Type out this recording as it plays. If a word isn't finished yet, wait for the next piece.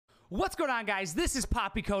What's going on, guys? This is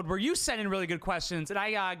Poppy Code, where you send in really good questions and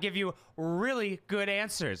I give you really good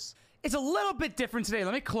answers. It's a little bit different today.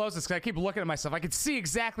 Let me close this because I keep looking at myself. I can see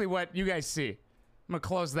exactly what you guys see. I'm gonna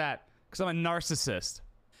close that because I'm a narcissist.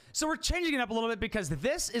 So we're changing it up a little bit because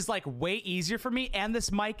this is like way easier for me, and this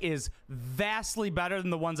mic is vastly better than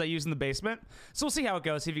the ones I use in the basement. So we'll see how it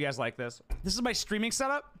goes, see if you guys like this. This is my streaming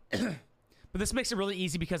setup, but this makes it really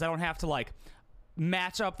easy because I don't have to like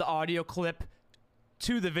match up the audio clip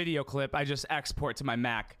to the video clip. I just export to my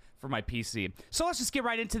Mac for my PC. So let's just get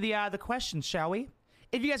right into the questions, shall we?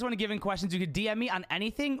 If you guys want to give in questions, you could DM me on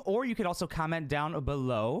anything, or you could also comment down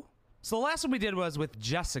below. So the last one we did was with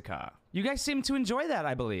Jessica. You guys seem to enjoy that,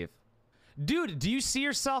 I believe. Dude, do you see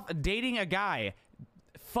yourself dating a guy?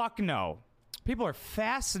 Fuck no. People are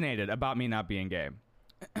fascinated about me not being gay.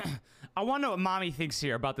 I want to know what mommy thinks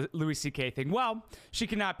here about the Louis C.K. thing. Well, she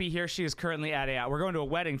cannot be here. She is currently at we're going to a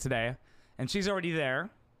wedding today, and she's already there.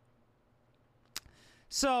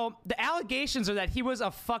 So the allegations are that he was a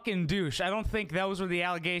fucking douche. I don't think those were the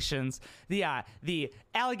allegations. The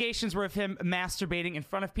allegations were of him masturbating in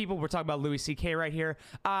front of people. We're talking about Louis C.K. right here.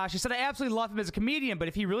 She said, I absolutely love him as a comedian, but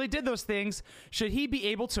if he really did those things, should he be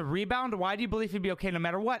able to rebound? Why do you believe he'd be okay no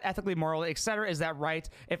matter what? Ethically, morally, etc. Is that right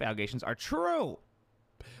if allegations are true?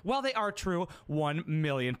 Well, they are true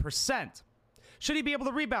 1,000,000%. Should he be able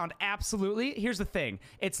to rebound? Absolutely. Here's the thing.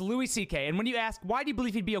 It's Louis C.K. And when you ask, why do you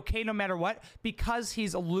believe he'd be okay no matter what? Because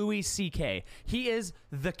he's Louis C.K. He is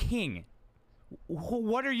the king.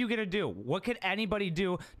 What are you going to do? What could anybody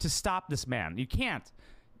do to stop this man? You can't.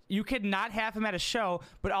 You could not have him at a show,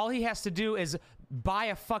 but all he has to do is buy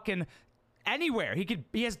a fucking anywhere.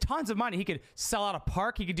 He has tons of money. He could sell out a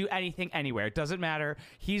park. He could do anything anywhere. It doesn't matter.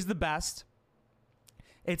 He's the best.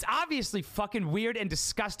 It's obviously fucking weird and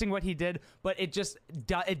disgusting what he did, but it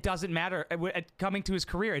doesn't matter. Coming to his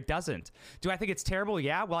career, it doesn't. Do I think it's terrible?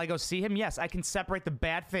 Yeah. Will I go see him? Yes. I can separate the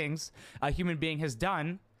bad things a human being has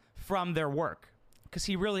done from their work, because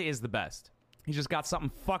he really is the best. He just got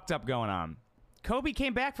something fucked up going on. Kobe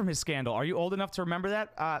came back from his scandal. Are you old enough to remember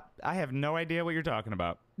that? I have no idea what you're talking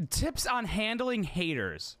about. Tips on handling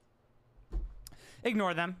haters.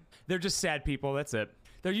 Ignore them. They're just sad people. That's it.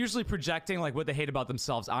 They're usually projecting like what they hate about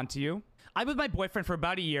themselves onto you. I'm with my boyfriend for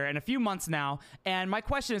about a year and a few months now, and my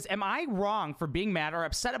question is, am I wrong for being mad or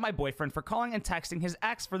upset at my boyfriend for calling and texting his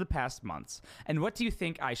ex for the past months? And what do you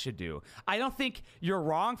think I should do? I don't think you're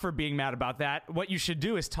wrong for being mad about that. What you should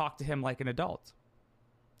do is talk to him like an adult.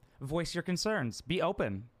 Voice your concerns. Be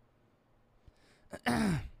open.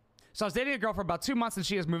 So I was dating a girl for about 2 months, and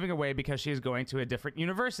she is moving away because she is going to a different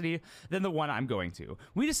university than the one I'm going to.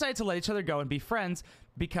 We decided to let each other go and be friends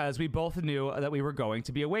because we both knew that we were going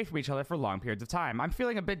to be away from each other for long periods of time. I'm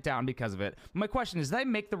feeling a bit down because of it. My question is, did I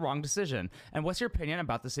make the wrong decision? And what's your opinion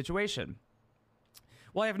about the situation?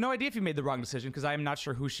 Well, I have no idea if you made the wrong decision because I am not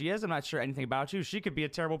sure who she is. I'm not sure anything about you. She could be a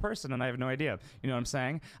terrible person, and I have no idea. You know what I'm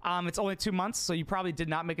saying? It's only 2 months, so you probably did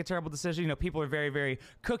not make a terrible decision. You know, people are very, very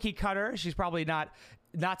cookie cutter. She's probably not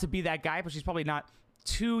to be that guy, but she's probably not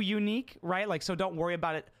too unique, right? Like, so don't worry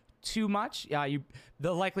about it too much.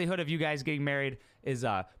 The likelihood of you guys getting married is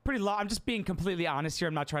pretty low. I'm just being completely honest here.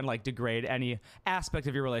 I'm not trying to like degrade any aspect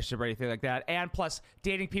of your relationship or anything like that. And plus,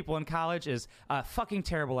 dating people in college is a fucking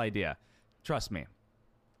terrible idea. Trust me.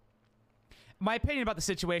 My opinion about the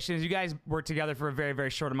situation is you guys were together for a very,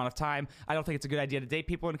 very short amount of time. I don't think it's a good idea to date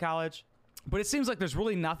people in college. But it seems like there's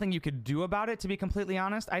really nothing you could do about it, to be completely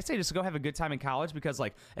honest. I say just go have a good time in college because,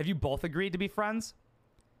 like, if you both agreed to be friends,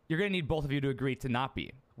 you're going to need both of you to agree to not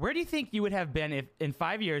be. Where do you think you would have been if in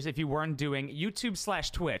 5 years if you weren't doing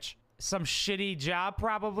YouTube/Twitch? Some shitty job,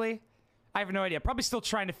 probably? I have no idea. Probably still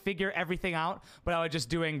trying to figure everything out, but I was just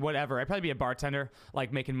doing whatever. I'd probably be a bartender,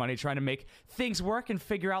 like making money, trying to make things work and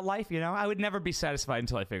figure out life, you know? I would never be satisfied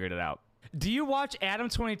until I figured it out. Do you watch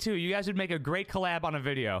Adam22? You guys would make a great collab on a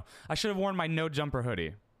video. I should have worn my No Jumper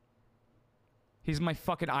hoodie. He's my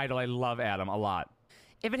fucking idol. I love Adam a lot.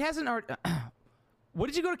 If it hasn't already... What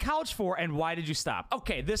did you go to college for, and why did you stop?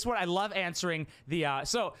 Okay, this one, I love answering the...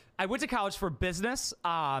 So, I went to college for business,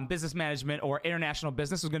 business management, or international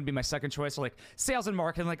business was going to be my second choice, so like sales and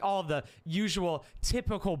marketing, like all of the usual,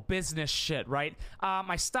 typical business shit, right?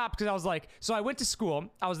 I stopped because I was like... So, I went to school.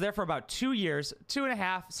 I was there for about 2 years,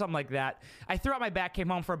 2.5, something like that. I threw out my back, came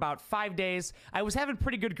home for about 5 days. I was having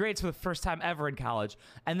pretty good grades for the first time ever in college.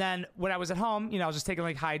 And then, when I was at home, you know, I was just taking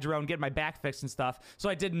like hydro and getting my back fixed and stuff. So,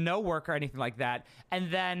 I did no work or anything like that.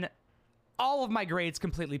 And then all of my grades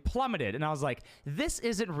completely plummeted. And I was like, this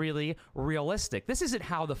isn't really realistic. This isn't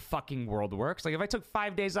how the fucking world works. Like, if I took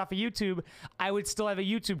 5 days off of YouTube, I would still have a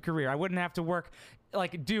YouTube career. I wouldn't have to work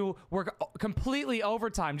completely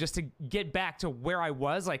overtime just to get back to where I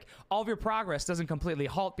was. Like, all of your progress doesn't completely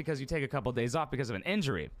halt because you take a couple of days off because of an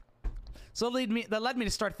injury. So that led me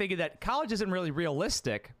to start thinking that college isn't really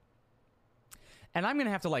realistic. And I'm going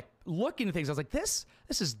to have to, like, look into things. I was like, this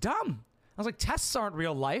is dumb. I was like, tests aren't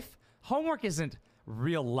real life. Homework isn't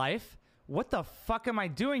real life. What the fuck am I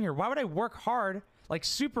doing here? Why would I work hard, like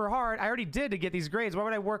super hard? I already did to get these grades. Why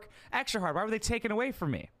would I work extra hard? Why were they taken away from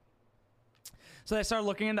me? So I started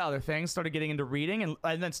looking into other things, started getting into reading,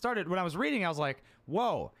 and then when I was reading, I was like,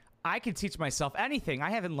 whoa, I can teach myself anything. I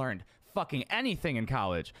haven't learned fucking anything in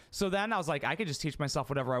college. So then I was like, I could just teach myself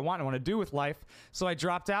whatever I want to do with life. So I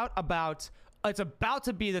dropped out it's about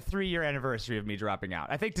to be the 3-year anniversary of me dropping out.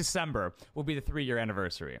 I think December will be the 3-year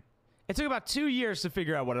anniversary. It took about 2 years to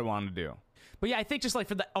figure out what I wanted to do. But yeah, I think just like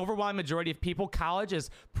for the overwhelming majority of people, college is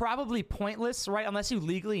probably pointless, right? Unless you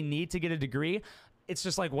legally need to get a degree. It's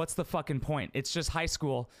just like, what's the fucking point? It's just high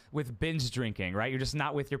school with binge drinking, right? You're just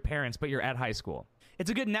not with your parents, but you're at high school.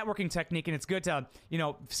 It's a good networking technique, and it's good to,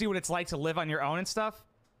 see what it's like to live on your own and stuff.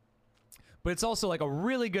 But it's also like a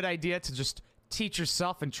really good idea to just teach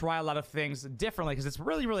yourself and try a lot of things differently, because it's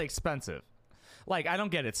really, really expensive. Like, I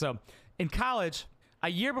don't get it. So in college, a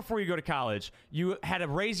year before you go to college, you had to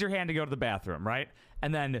raise your hand to go to the bathroom, right?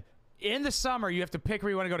 And then in the summer, you have to pick where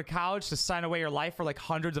you want to go to college to sign away your life for like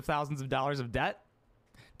hundreds of thousands of dollars of debt.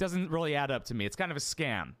 Doesn't really add up to me. It's kind of a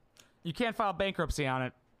scam. You can't file bankruptcy on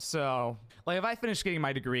it. So, like, if I finished getting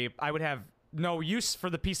my degree, I would have no use for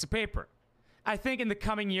the piece of paper. I think in the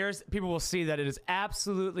coming years, people will see that it is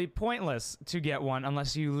absolutely pointless to get one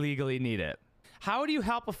unless you legally need it. How do you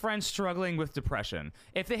help a friend struggling with depression?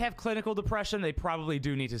 If they have clinical depression, they probably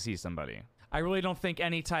do need to see somebody. I really don't think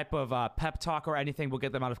any type of pep talk or anything will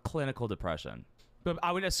get them out of clinical depression. But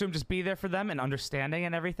I would assume just be there for them and understanding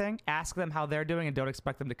and everything. Ask them how they're doing and don't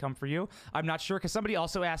expect them to come for you. I'm not sure, because somebody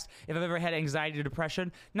also asked if I've ever had anxiety or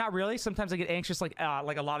depression. Not really. Sometimes I get anxious, like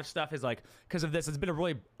a lot of stuff is like because of this. It's been a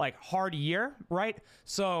really like hard year, right?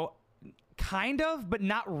 So kind of, but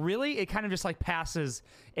not really. It kind of just like passes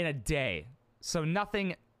in a day. So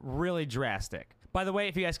nothing really drastic. By the way,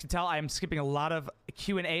 if you guys can tell, I am skipping a lot of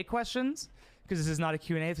Q&A questions because this is not a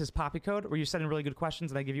Q&A. This is Poppy Code, where you send in really good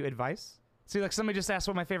questions and I give you advice. See, like somebody just asked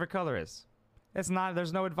what my favorite color is. There's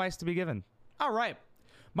no advice to be given. All right.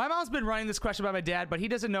 My mom's been running this question about my dad, but he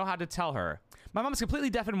doesn't know how to tell her. My mom's completely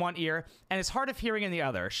deaf in one ear and is hard of hearing in the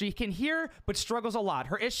other. She can hear, but struggles a lot.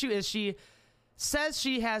 Her issue is she says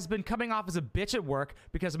she has been coming off as a bitch at work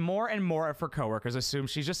because more and more of her coworkers assume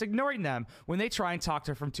she's just ignoring them when they try and talk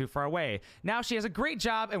to her from too far away. Now she has a great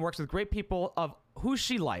job and works with great people of who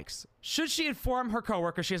she likes. Should she inform her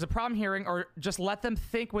coworkers she has a problem hearing, or just let them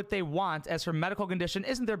think what they want, as her medical condition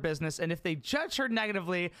isn't their business, and if they judge her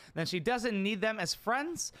negatively, then she doesn't need them as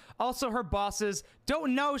friends? Also, her bosses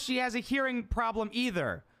don't know she has a hearing problem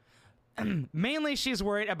either. Mainly, she's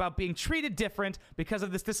worried about being treated different because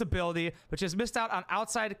of this disability, but she has missed out on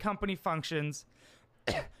outside company functions.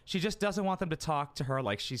 She just doesn't want them to talk to her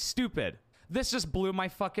like she's stupid. This just blew my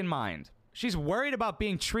fucking mind. She's worried about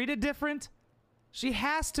being treated different? She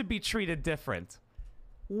has to be treated different.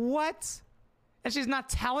 What? And she's not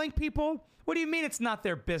telling people? What do you mean it's not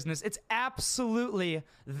their business? It's absolutely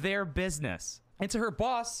their business. And to her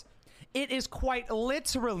boss, it is quite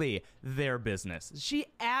literally their business. She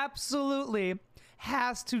absolutely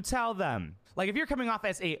has to tell them. Like, if you're coming off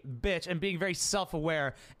as a bitch and being very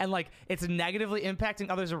self-aware and, like, it's negatively impacting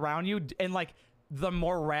others around you and, like, the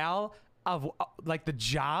morale of, the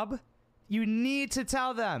job, you need to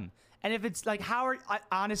tell them. And if it's, like,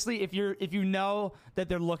 honestly, if you know that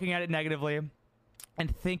they're looking at it negatively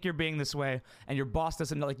and think you're being this way and your boss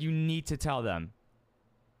doesn't know, like, you need to tell them.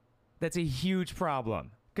 That's a huge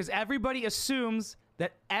problem. Because everybody assumes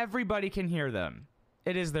that everybody can hear them.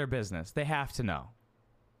 It is their business. They have to know.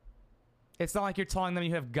 It's not like you're telling them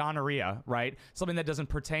you have gonorrhea, right? Something that doesn't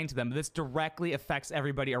pertain to them. This directly affects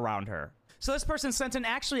everybody around her. So this person sent in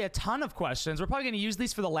actually a ton of questions. We're probably going to use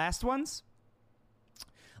these for the last ones.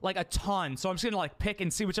 Like a ton. So I'm just going to like pick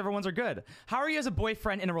and see whichever ones are good. How are you as a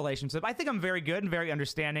boyfriend in a relationship? I think I'm very good and very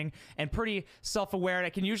understanding and pretty self-aware. I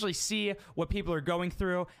can usually see what people are going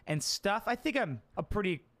through and stuff. I think I'm a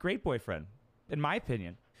pretty great boyfriend, in my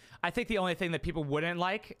opinion. I think the only thing that people wouldn't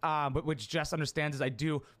like, but which Jess understands, is I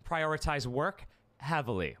do prioritize work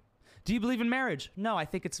heavily. Do you believe in marriage? No, I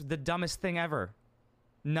think it's the dumbest thing ever.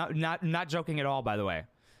 Not joking at all, by the way.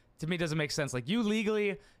 To me, it doesn't make sense. Like, you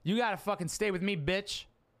legally, you gotta fucking stay with me, bitch.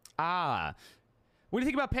 What do you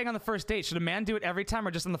think about paying on the first date? Should a man do it every time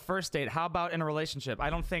or just on the first date? How about in a relationship? I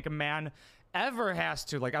don't think a man ever has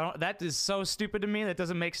to. Like, that is so stupid to me. That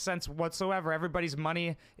doesn't make sense whatsoever. Everybody's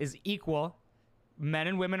money is equal. Men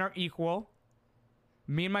and women are equal.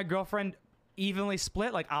 Me and my girlfriend evenly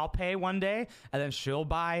split. Like, I'll pay one day and then she'll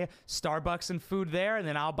buy Starbucks and food there, and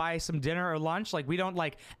then I'll buy some dinner or lunch. Like, we don't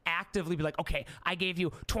like actively be like, okay, I gave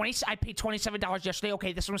you I paid $27 yesterday,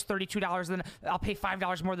 okay, this one was $32, then I'll pay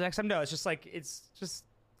 $5 more the next time. No, it's just like, it's just,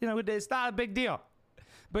 you know, it's not a big deal.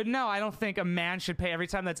 But no, I don't think a man should pay every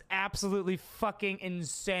time. That's absolutely fucking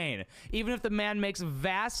insane. Even if the man makes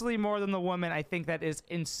vastly more than the woman, I think that is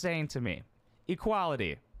insane to me.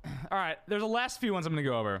 Equality. All right, there's the last few ones I'm gonna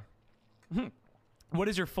go over. What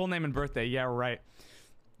is your full name and birthday? Yeah, right.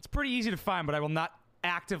 It's pretty easy to find, but I will not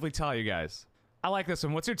actively tell you guys. I like this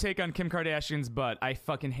one. What's your take on Kim Kardashian's butt? I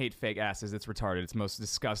fucking hate fake asses. It's retarded. It's the most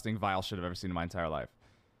disgusting, vile shit I've ever seen in my entire life.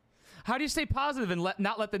 How do you stay positive and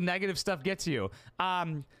not let the negative stuff get to you?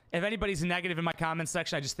 If anybody's negative in my comments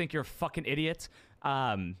section, I just think you're a fucking idiot.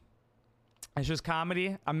 It's just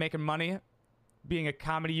comedy. I'm making money being a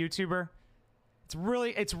comedy YouTuber.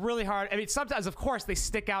 It's really hard. I mean, sometimes, of course, they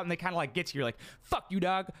stick out and they kind of like get to you. You're like, fuck you,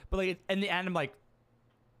 dog. But like in the end, I'm like,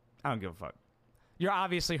 I don't give a fuck. You're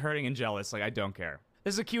obviously hurting and jealous. Like, I don't care.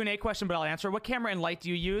 This is a Q&A question, but I'll answer. What camera and light do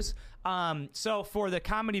you use? So for the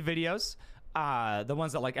comedy videos, the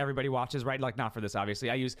ones that like everybody watches, right? Like, not for this, obviously.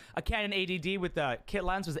 I use a Canon 80D with the kit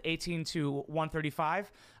lens, was 18 to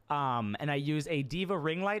 135. And I use a Diva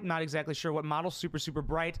ring light, not exactly sure what model, super, super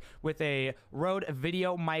bright, with a Rode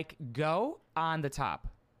VideoMic Go on the top,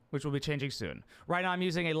 which will be changing soon. Right now I'm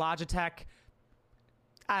using a Logitech,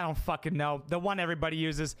 I don't fucking know, the one everybody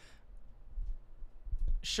uses,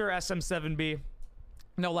 Shure SM7B.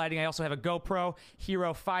 No lighting. I also have a GoPro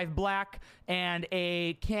Hero 5 Black and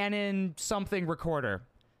a Canon something recorder.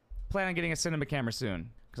 Plan on getting a cinema camera soon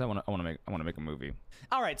because I want to make a movie.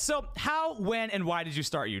 All right, so how, when, and why did you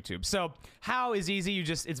start YouTube? So how is easy.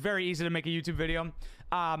 It's very easy to make a YouTube video.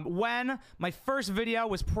 When my first video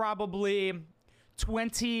was probably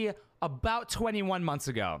about 21 months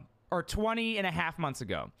ago. Or 20 and a half months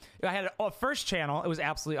ago. I had a first channel. It was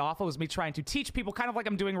absolutely awful. It was me trying to teach people kind of like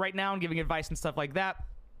I'm doing right now and giving advice and stuff like that.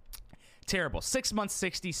 Terrible. 6 months,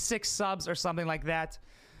 66 subs or something like that.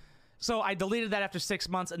 So I deleted that after 6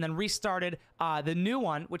 months and then restarted the new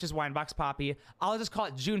one, which is Winebox Poppy. I'll just call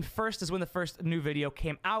it June 1st is when the first new video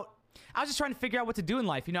came out. I was just trying to figure out what to do in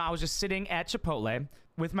life. You know, I was just sitting at Chipotle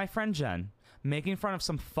with my friend Jen, making fun of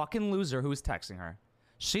some fucking loser who was texting her.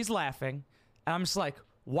 She's laughing, and I'm just like,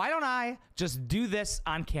 why don't I just do this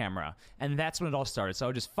on camera? And that's when it all started. So I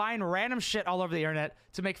would just find random shit all over the internet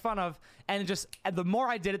to make fun of, and the more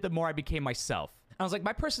I did it, the more I became myself. I was like,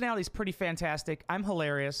 my personality is pretty fantastic. I'm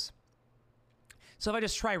hilarious. So if I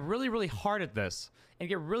just try really, really hard at this and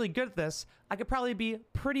get really good at this, I could probably be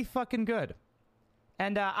pretty fucking good.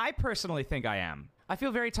 And I personally think I am. I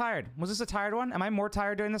feel very tired. Was this a tired one? Am I more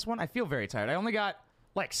tired during this one? I feel very tired. I only got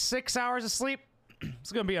like 6 hours of sleep.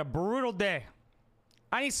 It's gonna be a brutal day.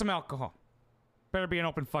 I need some alcohol. Better be an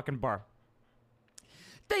open fucking bar.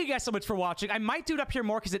 Thank you guys so much for watching. I might do it up here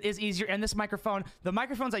more because it is easier. And this microphone, the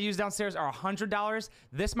microphones I use downstairs are $100.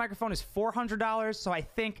 This microphone is $400. So I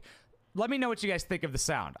think, let me know what you guys think of the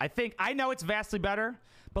sound. I know it's vastly better,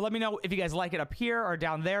 but let me know if you guys like it up here or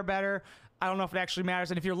down there better. I don't know if it actually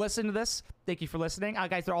matters. And if you're listening to this, thank you for listening.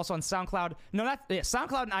 Guys, they're also on SoundCloud. No,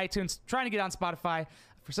 SoundCloud and iTunes. Trying to get on Spotify.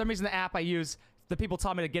 For some reason, the app I use, the people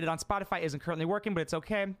tell me to get it on Spotify, isn't currently working, but it's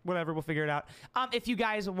okay. Whatever, we'll figure it out. If you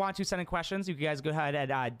guys want to send in questions, you guys go ahead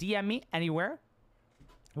and DM me anywhere.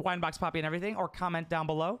 Winebox Poppy and everything, or comment down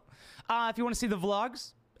below. If you want to see the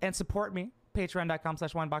vlogs and support me,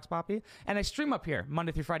 patreon.com/wineboxpoppy. And I stream up here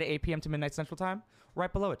Monday through Friday, 8 p.m. to midnight Central Time.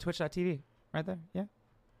 Right below it, twitch.tv. Right there, yeah.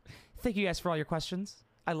 Thank you guys for all your questions.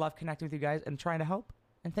 I love connecting with you guys and trying to help.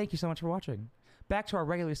 And thank you so much for watching. Back to our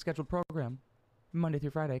regularly scheduled program. Monday through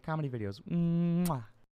Friday, comedy videos. Mwah.